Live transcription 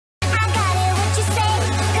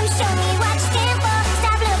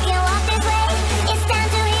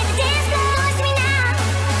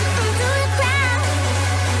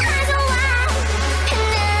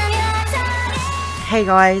Hey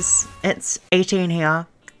guys, it's 18 here,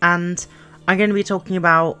 and I'm going to be talking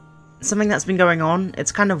about something that's been going on.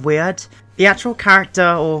 It's kind of weird. The actual character,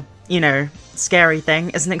 or, scary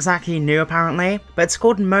thing, isn't exactly new apparently, but it's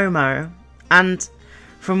called Momo, and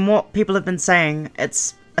from what people have been saying,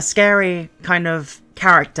 it's a scary kind of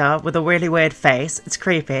character with a really weird face. It's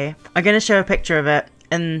creepy. I'm going to show a picture of it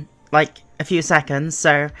in, a few seconds,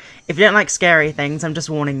 so if you don't like scary things, I'm just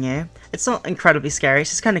warning you. It's not incredibly scary, it's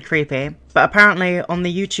just kind of creepy. But apparently on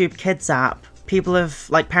the YouTube Kids app,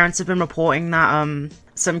 parents have been reporting that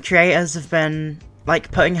some creators have been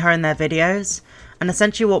putting her in their videos. And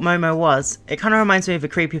essentially what Momo was, it kind of reminds me of a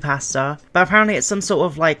creepypasta, but apparently it's some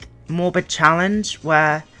sort of morbid challenge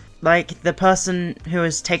where the person who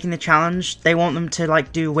is taking the challenge, they want them to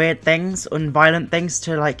do weird things and violent things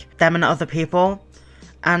to them and other people.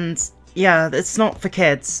 And yeah, it's not for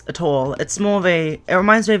kids at all. It's more of it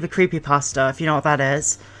reminds me of a creepypasta, if you know what that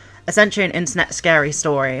is. Essentially an internet scary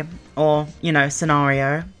story, or,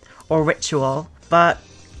 scenario, or ritual. But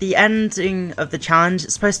the ending of the challenge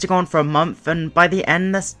is supposed to go on for a month, and by the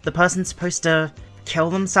end, the person's supposed to kill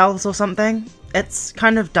themselves or something. It's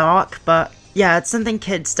kind of dark, but yeah, it's something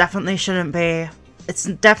kids definitely shouldn't be. It's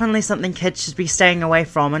definitely something kids should be staying away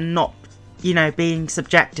from and not, being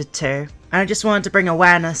subjected to. And I just wanted to bring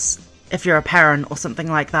awareness if you're a parent or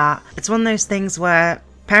something like that. It's one of those things where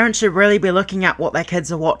parents should really be looking at what their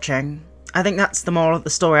kids are watching. I think that's the moral of the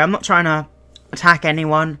story. I'm not trying to attack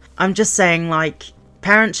anyone. I'm just saying,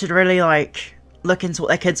 parents should really, look into what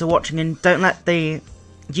their kids are watching and don't let the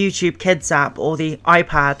YouTube Kids app or the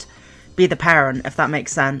iPad be the parent, if that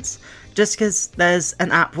makes sense. Just because there's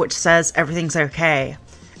an app which says everything's okay,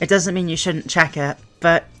 it doesn't mean you shouldn't check it.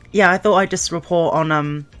 But yeah, I thought I'd just report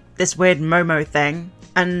on this weird Momo thing.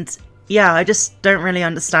 And yeah, I just don't really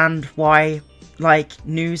understand why,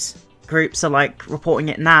 news groups are, reporting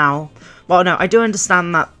it now. Well, no, I do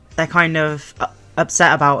understand that they're kind of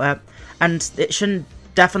upset about it, and it shouldn't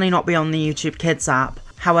definitely not be on the YouTube Kids app.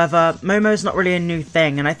 However, Momo's not really a new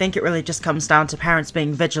thing, and I think it really just comes down to parents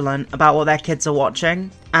being vigilant about what their kids are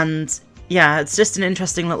watching. And yeah, it's just an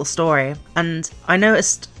interesting little story. And I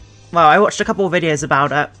noticed, I watched a couple of videos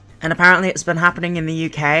about it, and apparently it's been happening in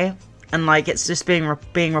the UK. And it's just being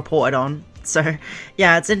reported on. So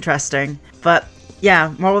yeah, it's interesting. But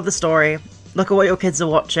yeah, moral of the story, look at what your kids are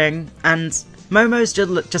watching. And Momo's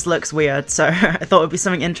just looks weird, so I thought it would be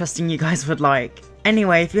something interesting you guys would like.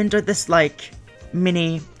 Anyway, if you enjoyed this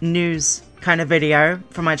mini news kind of video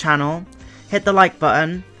from my channel, hit the like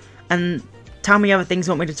button and tell me other things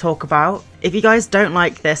you want me to talk about. If you guys don't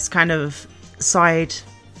like this kind of side,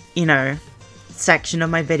 section of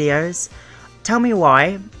my videos, tell me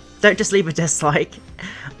why. Don't just leave a dislike.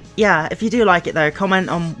 Yeah, if you do like it though, comment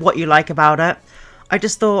on what you like about it. I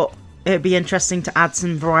just thought it would be interesting to add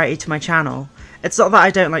some variety to my channel. It's not that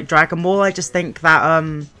I don't like Dragon Ball, I just think that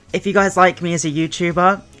if you guys like me as a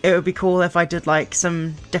YouTuber, it would be cool if I did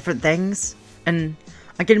some different things. And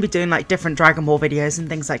I'm going to be doing different Dragon Ball videos and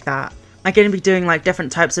things like that. I'm going to be doing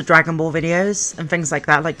different types of Dragon Ball videos and things like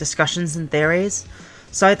that, discussions and theories.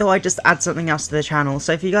 So I thought I'd just add something else to the channel.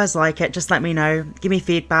 So if you guys like it, just let me know. Give me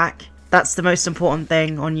feedback. That's the most important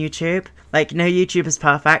thing on YouTube. No YouTube is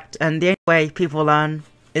perfect, and the only way people learn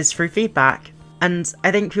is through feedback. And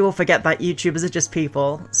I think people forget that YouTubers are just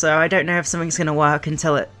people, so I don't know if something's going to work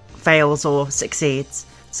until it fails or succeeds.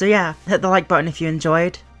 So yeah, hit the like button if you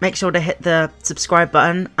enjoyed. Make sure to hit the subscribe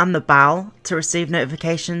button and the bell to receive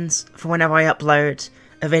notifications for whenever I upload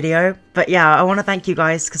a video. But yeah, I want to thank you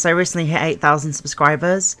guys because I recently hit 8,000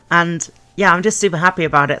 subscribers, and yeah, I'm just super happy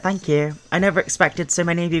about it. Thank you. I never expected so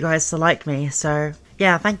many of you guys to like me, so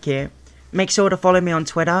yeah, thank you. Make sure to follow me on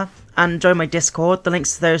Twitter and join my Discord. The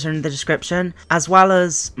links to those are in the description, as well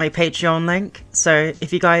as my Patreon link. So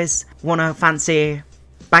if you guys want to fancy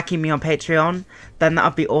backing me on Patreon, then that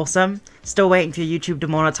would be awesome. Still waiting for YouTube to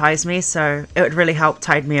monetize me, so it would really help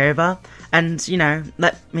tide me over and,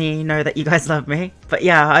 let me know that you guys love me. But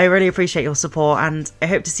yeah, I really appreciate your support, and I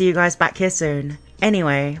hope to see you guys back here soon.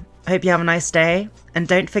 Anyway, I hope you have a nice day, and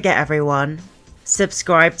don't forget everyone,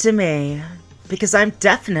 subscribe to me, because I'm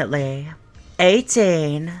definitely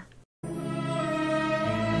 18.